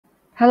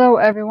Hello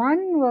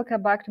everyone,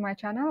 welcome back to my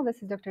channel.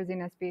 This is Dr.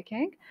 Zina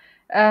speaking.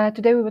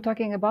 Today we were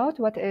talking about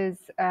what is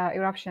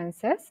eruption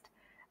cyst.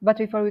 But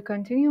before we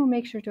continue,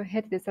 make sure to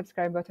hit the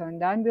subscribe button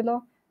down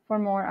below for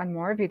more and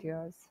more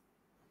videos.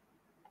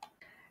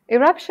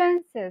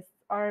 Eruption cysts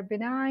are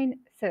benign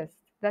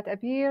cysts that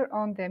appear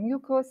on the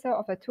mucosa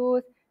of a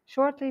tooth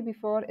shortly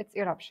before its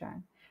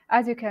eruption.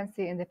 As you can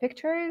see in the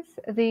pictures,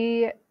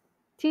 the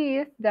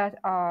teeth that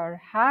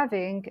are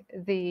having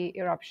the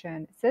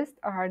eruption cyst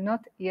are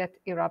not yet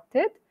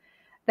erupted.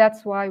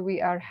 That's why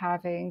we are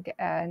having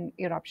an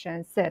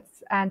eruption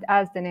cyst. And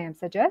as the name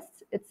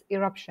suggests, it's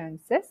eruption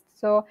cyst.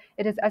 So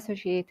it is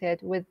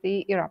associated with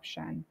the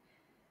eruption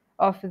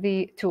of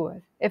the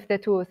tooth. If the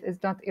tooth is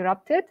not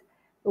erupted,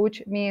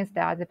 which means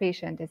that the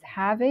patient is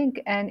having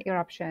an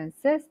eruption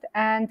cyst,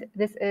 and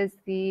this is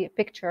the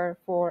picture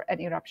for an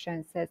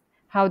eruption cyst.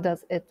 How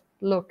does it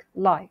look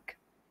like?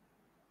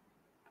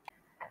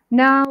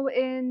 Now,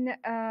 in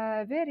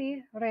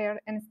very rare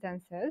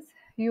instances,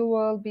 you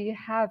will be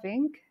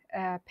having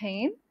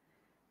pain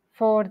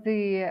for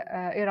the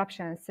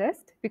eruption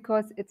cyst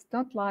because it's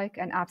not like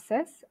an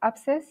abscess.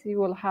 Abscess, you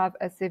will have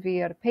a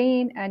severe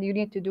pain and you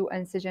need to do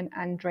incision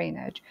and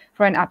drainage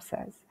for an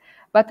abscess.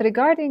 But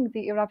regarding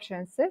the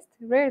eruption cyst,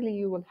 rarely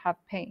you will have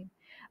pain.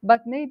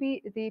 But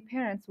maybe the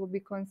parents will be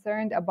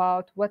concerned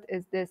about what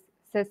is this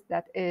cyst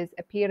that is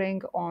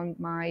appearing on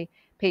my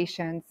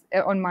patient's,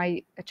 on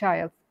my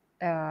child's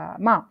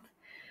mouth.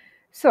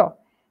 So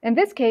in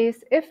this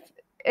case, if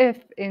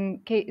in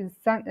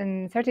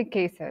certain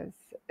cases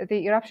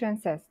the eruption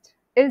cyst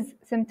is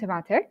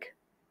symptomatic,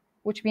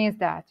 which means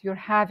that you're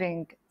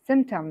having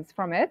symptoms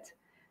from it,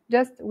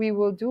 just we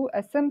will do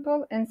a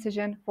simple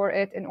incision for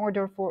it in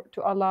order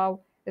to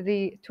allow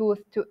the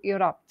tooth to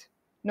erupt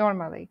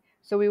normally.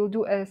 So we will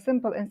do a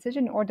simple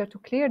incision in order to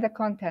clear the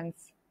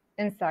contents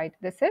inside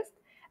the cyst,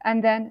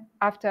 and then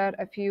after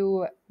a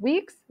few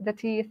weeks, the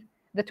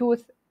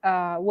tooth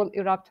will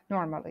erupt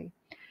normally.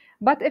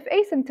 But if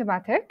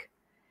asymptomatic,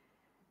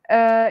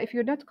 if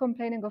you're not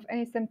complaining of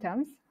any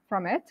symptoms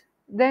from it,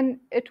 then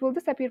it will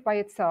disappear by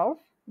itself,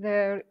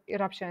 the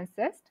eruption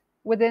cyst,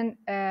 within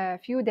a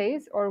few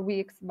days or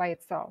weeks by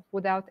itself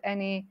without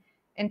any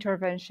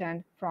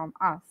intervention from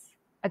us,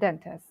 a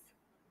dentist.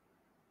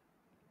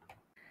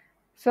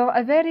 So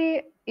a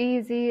very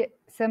easy,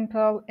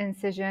 simple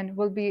incision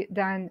will be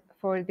done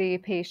for the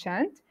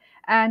patient,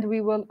 and we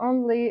will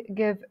only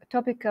give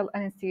topical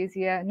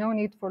anesthesia, no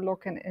need for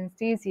local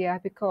anesthesia,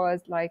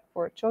 because like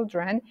for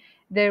children,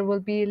 there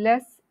will be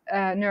less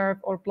nerve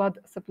or blood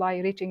supply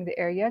reaching the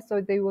area,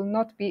 so they will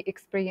not be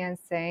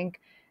experiencing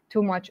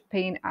too much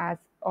pain as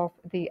of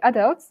the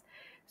adults.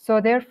 So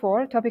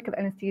therefore, topical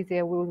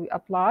anesthesia will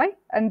apply,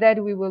 and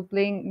then we will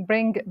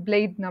bring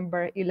blade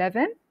number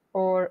 11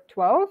 or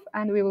 12,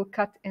 and we will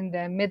cut in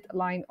the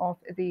midline of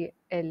the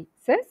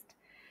cyst,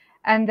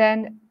 and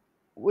then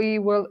we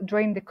will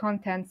drain the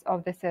contents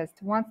of the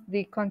cyst. Once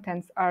the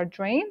contents are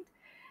drained,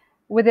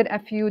 within a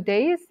few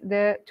days,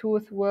 the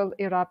tooth will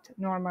erupt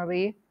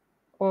normally,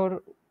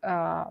 or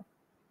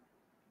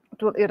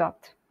it will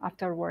erupt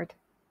afterward.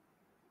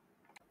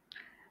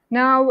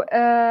 Now,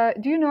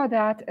 do you know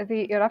that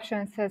the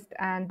eruption cyst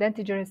and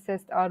dentigerous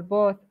cyst are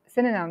both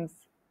synonyms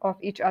of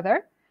each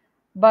other?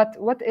 But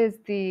what is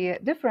the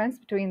difference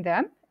between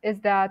them is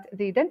that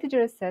the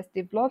dentigerous cyst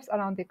develops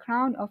around the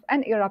crown of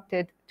an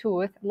erupted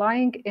tooth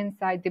lying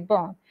inside the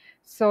bone.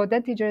 So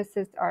dentigerous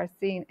cysts are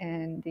seen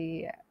in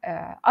the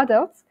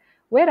adults,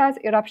 whereas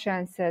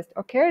eruption cyst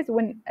occurs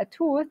when a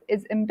tooth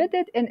is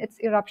embedded in its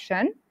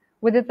eruption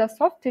within the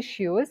soft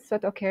tissues, so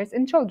it occurs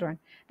in children.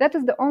 That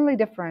is the only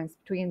difference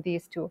between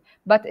these two.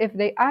 But if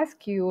they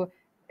ask you,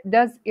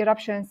 does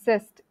eruption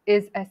cyst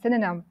is a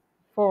synonym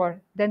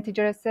for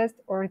dentigerous cyst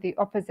or the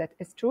opposite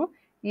is true?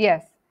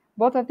 Yes,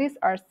 both of these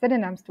are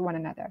synonyms to one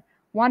another.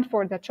 One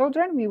for the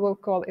children we will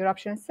call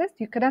eruption cyst.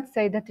 You cannot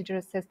say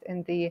dentigerous cyst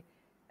in the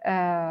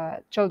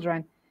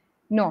children.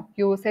 No,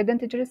 you will say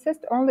dentigerous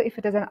cyst only if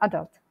it is an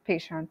adult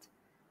patient,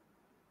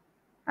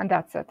 and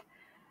that's it.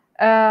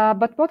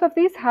 But both of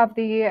these have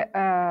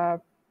the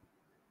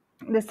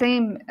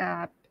same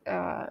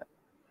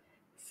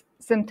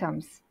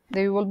symptoms.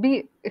 They will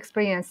be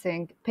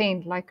experiencing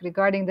pain, like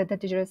regarding the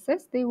dentigerous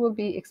cyst, they will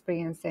be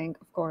experiencing,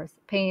 of course,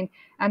 pain,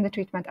 and the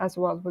treatment as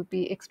well will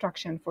be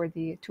extraction for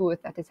the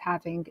tooth that is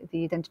having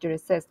the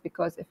dentigerous cyst,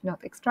 because if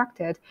not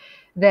extracted,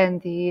 then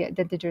the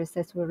dentigerous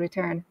cyst will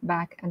return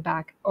back and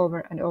back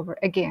over and over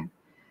again.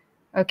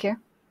 Okay.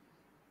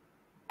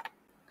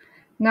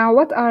 Now,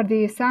 what are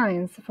the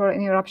signs for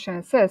an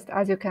eruption cyst?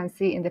 As you can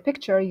see in the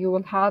picture, you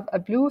will have a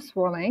blue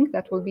swelling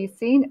that will be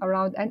seen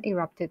around an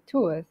erupted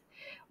tooth.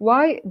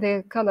 Why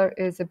the color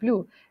is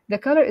blue? The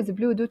color is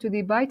blue due to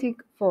the biting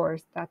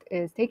force that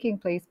is taking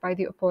place by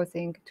the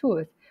opposing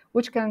tooth,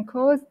 which can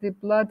cause the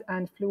blood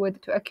and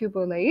fluid to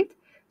accumulate.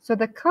 So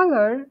the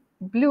color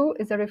blue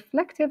is a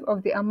reflective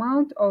of the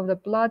amount of the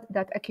blood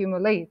that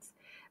accumulates.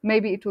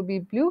 Maybe it will be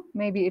blue,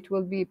 maybe it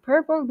will be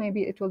purple,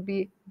 maybe it will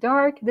be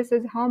dark. This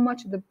is how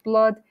much the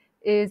blood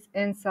is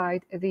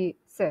inside the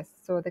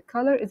cyst. So the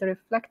color is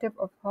reflective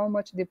of how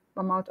much the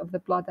amount of the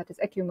blood that is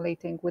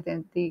accumulating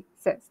within the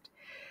cyst.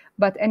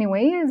 But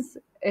anyways,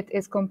 it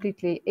is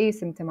completely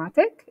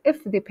asymptomatic.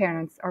 If the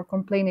parents are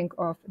complaining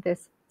of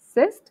this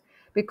cyst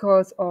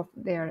because of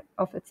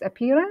its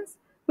appearance,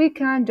 we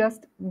can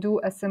just do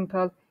a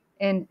simple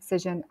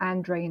incision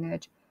and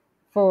drainage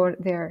for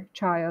their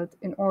child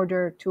in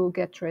order to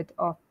get rid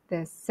of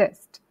this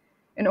cyst.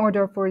 In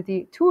order for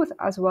the tooth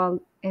as well,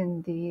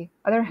 in the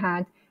other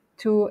hand,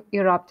 to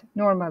erupt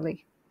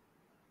normally.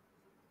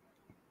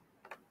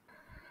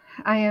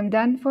 I am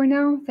done for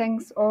now.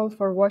 Thanks all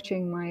for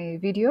watching my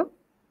video.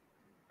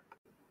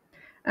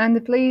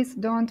 And please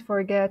don't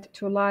forget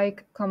to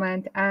like,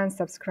 comment, and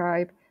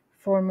subscribe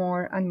for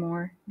more and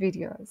more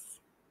videos.